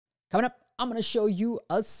Coming up, I'm going to show you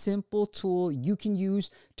a simple tool you can use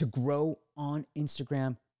to grow on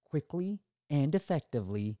Instagram quickly and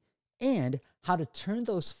effectively, and how to turn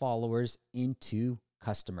those followers into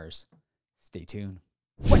customers. Stay tuned.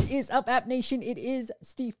 What is up, App Nation? It is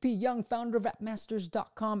Steve P. Young, founder of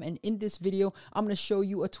appmasters.com. And in this video, I'm going to show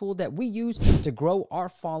you a tool that we use to grow our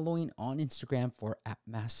following on Instagram for App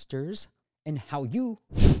Masters and how you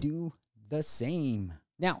do the same.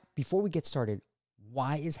 Now, before we get started,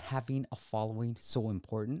 why is having a following so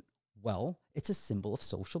important? Well, it's a symbol of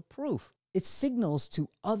social proof. It signals to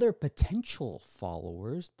other potential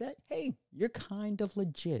followers that, hey, you're kind of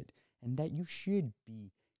legit and that you should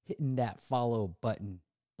be hitting that follow button.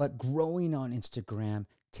 But growing on Instagram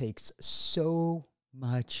takes so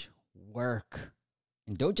much work.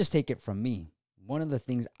 And don't just take it from me. One of the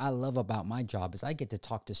things I love about my job is I get to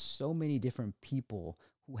talk to so many different people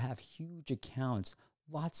who have huge accounts,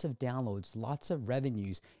 lots of downloads, lots of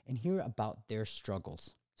revenues, and hear about their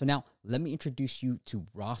struggles. So now let me introduce you to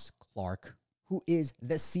Ross Clark, who is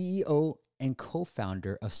the CEO and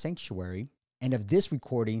co-founder of Sanctuary. And of this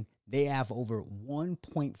recording, they have over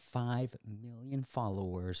 1.5 million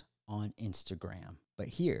followers on Instagram. But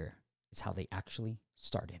here is how they actually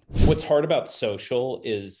started. What's hard about social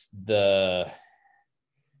is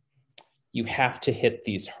you have to hit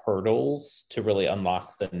these hurdles to really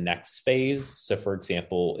unlock the next phase. So for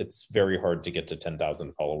example, it's very hard to get to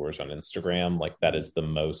 10,000 followers on Instagram. Like that is the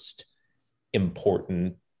most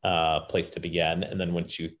important place to begin. And then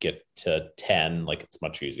once you get to 10, like it's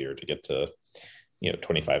much easier to get to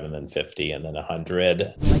 25 and then 50 and then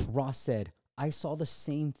 100. Like Ross said, I saw the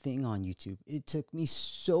same thing on YouTube. It took me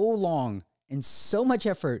so long and so much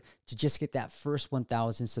effort to just get that first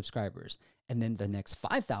 1,000 subscribers. And then the next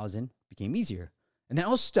 5,000 became easier. And then I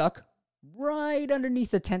was stuck right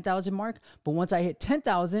underneath the 10,000 mark. But once I hit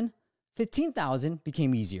 10,000, 15,000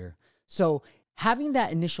 became easier. So having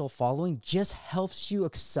that initial following just helps you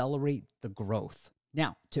accelerate the growth.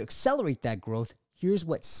 Now, to accelerate that growth, here's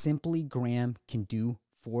what SimplyGram can do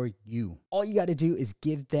for you. All you got to do is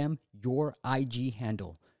give them your IG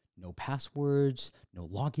handle. No passwords, no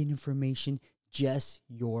login information, just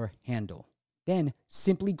your handle. Then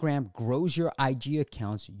SimplyGram grows your IG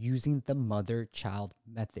accounts using the mother-child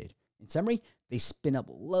method. In summary, they spin up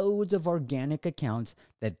loads of organic accounts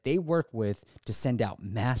that they work with to send out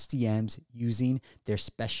mass DMs using their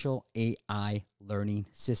special AI learning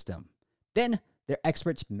system. Then their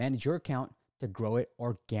experts manage your account to grow it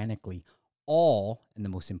organically, all, and the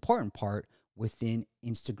most important part, within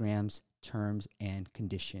Instagram's terms and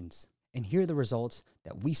conditions. And here are the results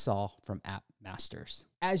that we saw from App Masters.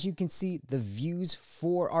 As you can see, the views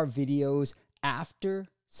for our videos after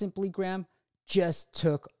SimplyGram just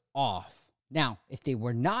took off. Now, if they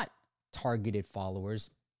were not targeted followers,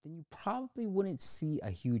 then you probably wouldn't see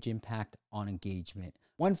a huge impact on engagement.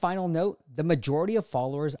 One final note, the majority of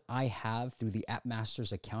followers I have through the App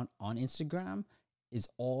Masters account on Instagram is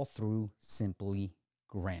all through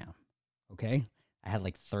SimplyGram, okay? I had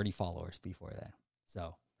like 30 followers before that.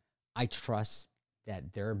 So I trust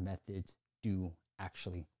that their methods do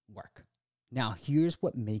actually work. Now, here's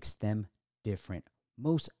what makes them different.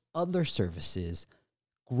 Most other services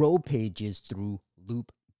grow pages through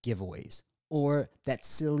loop giveaways or that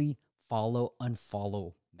silly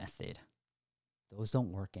follow-unfollow method. Those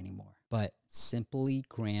don't work anymore. But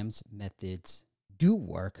SimplyGram's methods do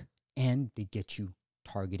work and they get you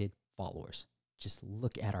targeted followers. Just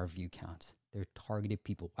look at our view counts. They're targeted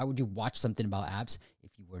people. Why would you watch something about apps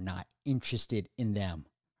if you were not interested in them?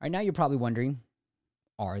 All right, now you're probably wondering,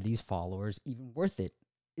 are these followers even worth it?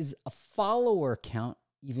 Is a follower count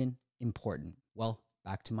even important? Well,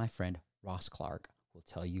 back to my friend Ross Clark who will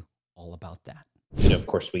tell you all about that. Of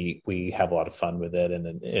course, we have a lot of fun with it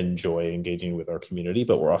and enjoy engaging with our community,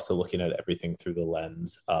 but we're also looking at everything through the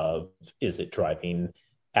lens of, is it driving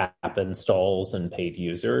app installs and paid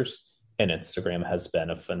users? And Instagram has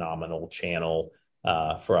been a phenomenal channel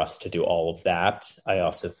for us to do all of that. I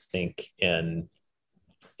also think in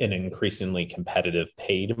an increasingly competitive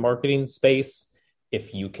paid marketing space,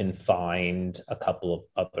 if you can find a couple of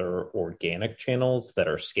other organic channels that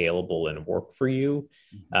are scalable and work for you,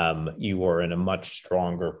 you are in a much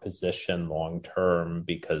stronger position long term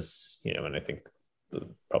because, and I think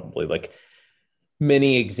probably like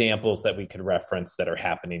many examples that we could reference that are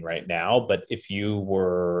happening right now. But if you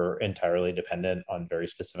were entirely dependent on very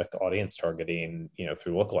specific audience targeting,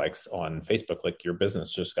 through lookalikes on Facebook, like your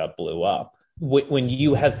business just got blew up. When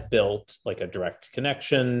you have built like a direct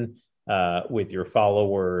connection with your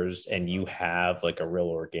followers and you have like a real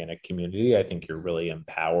organic community, I think you're really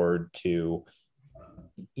empowered to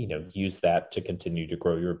use that to continue to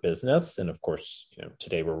grow your business. And of course,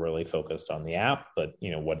 today we're really focused on the app, but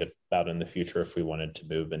what about in the future if we wanted to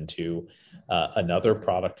move into another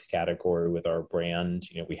product category with our brand?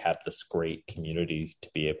 We have this great community to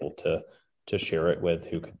be able to share it with,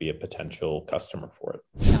 who could be a potential customer for it.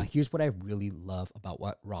 Now, here's what I really love about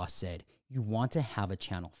what Ross said. You want to have a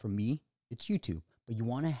channel. For me, it's YouTube. But you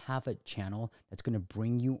want to have a channel that's going to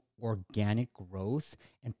bring you organic growth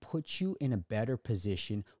and put you in a better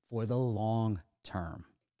position for the long term.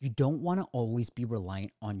 You don't want to always be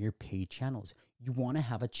reliant on your paid channels. You want to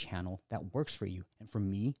have a channel that works for you. And for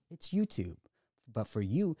me, it's YouTube. But for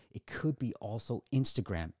you, it could be also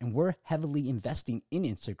Instagram. And we're heavily investing in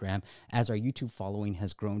Instagram as our YouTube following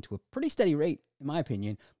has grown to a pretty steady rate, in my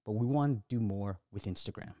opinion. But we want to do more with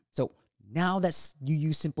Instagram. So now that you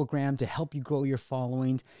use SimpleGram to help you grow your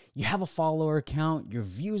followings, you have a follower count, your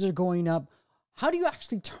views are going up. How do you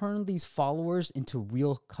actually turn these followers into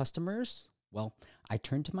real customers? Well, I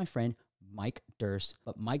turned to my friend Mike Durst,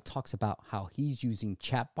 but Mike talks about how he's using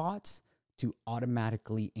chatbots to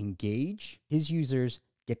automatically engage his users,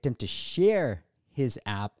 get them to share his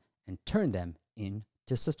app, and turn them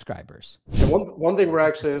into subscribers. And one thing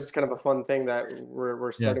this is kind of a fun thing that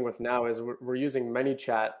we're starting with now is we're using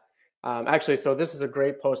ManyChat. Actually, so this is a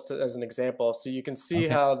great post as an example. So you can see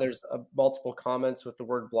how there's multiple comments with the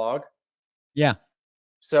word blog. Yeah.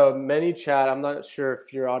 So ManyChat, I'm not sure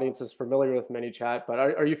if your audience is familiar with ManyChat, but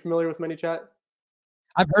are you familiar with ManyChat?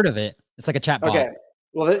 I've heard of it. It's like a chat bot. Okay.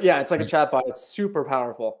 Well, yeah, it's like a chat bot. It's super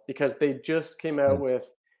powerful because they just came out with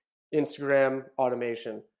Instagram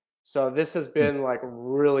automation. So this has been like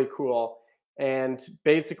really cool. And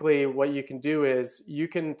basically what you can do is you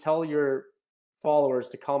can tell your followers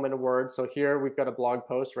to comment a word. So here we've got a blog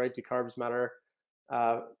post, right? Do carbs matter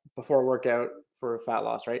before workout for fat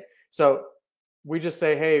loss, right? So we just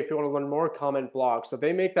say, hey, if you want to learn more, comment blog. So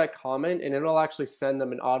they make that comment and it'll actually send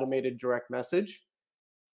them an automated direct message.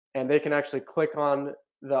 And they can actually click on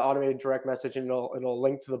the automated direct message and it'll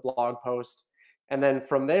link to the blog post. And then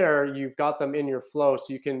from there, you've got them in your flow.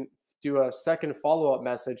 So you can do a second follow-up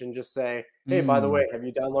message and just say, hey, by the way, have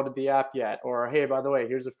you downloaded the app yet? Or, hey, by the way,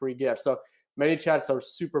 here's a free gift. So ManyChat's a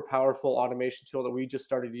super powerful automation tool that we just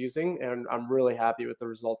started using, and I'm really happy with the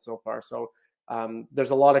results so far. So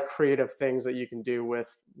there's a lot of creative things that you can do with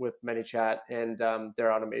ManyChat and their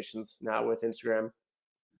automations now with Instagram.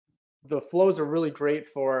 The flows are really great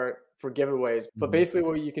for giveaways, but basically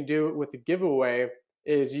what you can do with the giveaway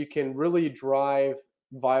is you can really drive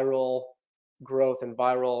viral growth and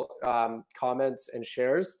viral comments and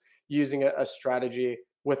shares using a strategy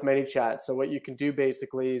with ManyChat. So what you can do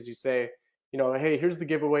basically is you say, hey, here's the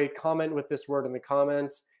giveaway, comment with this word in the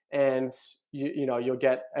comments, and you'll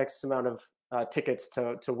get X amount of tickets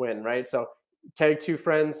to win, right? So tag 2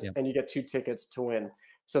 friends and you get 2 tickets to win.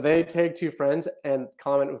 So they tag 2 friends and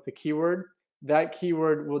comment with the keyword. That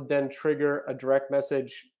keyword would then trigger a direct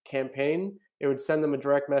message campaign. It would send them a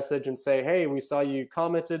direct message and say, hey, we saw you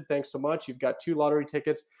commented. Thanks so much. You've got 2 lottery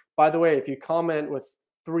tickets. By the way, if you comment with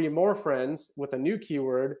 3 more friends with a new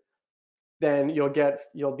keyword, then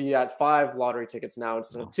you'll be at 5 lottery tickets now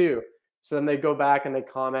instead of 2. So then they go back and they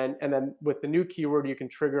comment. And then with the new keyword, you can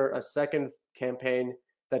trigger a second campaign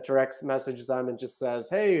that directs messages them and just says,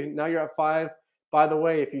 hey, now you're at 5. By the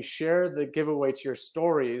way, if you share the giveaway to your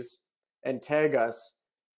stories and tag us,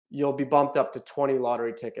 you'll be bumped up to 20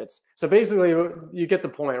 lottery tickets. So basically, you get the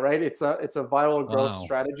point, right? It's a viral growth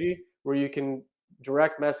strategy where you can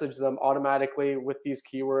direct message them automatically with these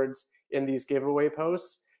keywords in these giveaway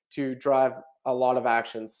posts to drive a lot of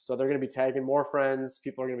actions. So they're going to be tagging more friends,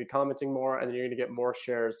 people are going to be commenting more, and then you're going to get more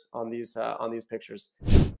shares on these pictures.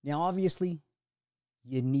 Now, obviously,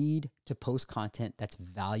 you need to post content that's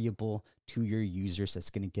valuable to your users, that's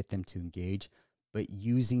going to get them to engage. But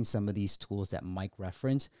using some of these tools that Mike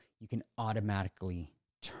referenced, you can automatically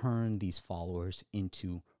turn these followers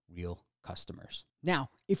into real customers. Now,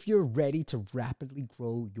 if you're ready to rapidly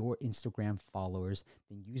grow your Instagram followers,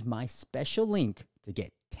 then use my special link to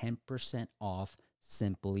get 10% off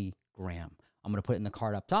SimplyGram. I'm going to put it in the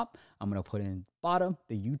card up top. I'm going to put in bottom,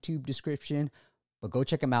 the YouTube description. But go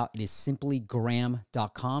check them out. It is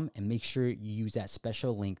simplygram.com, and make sure you use that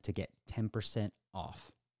special link to get 10%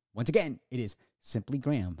 off. Once again, it is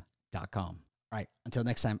simplygram.com. All right, until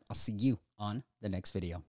next time, I'll see you on the next video.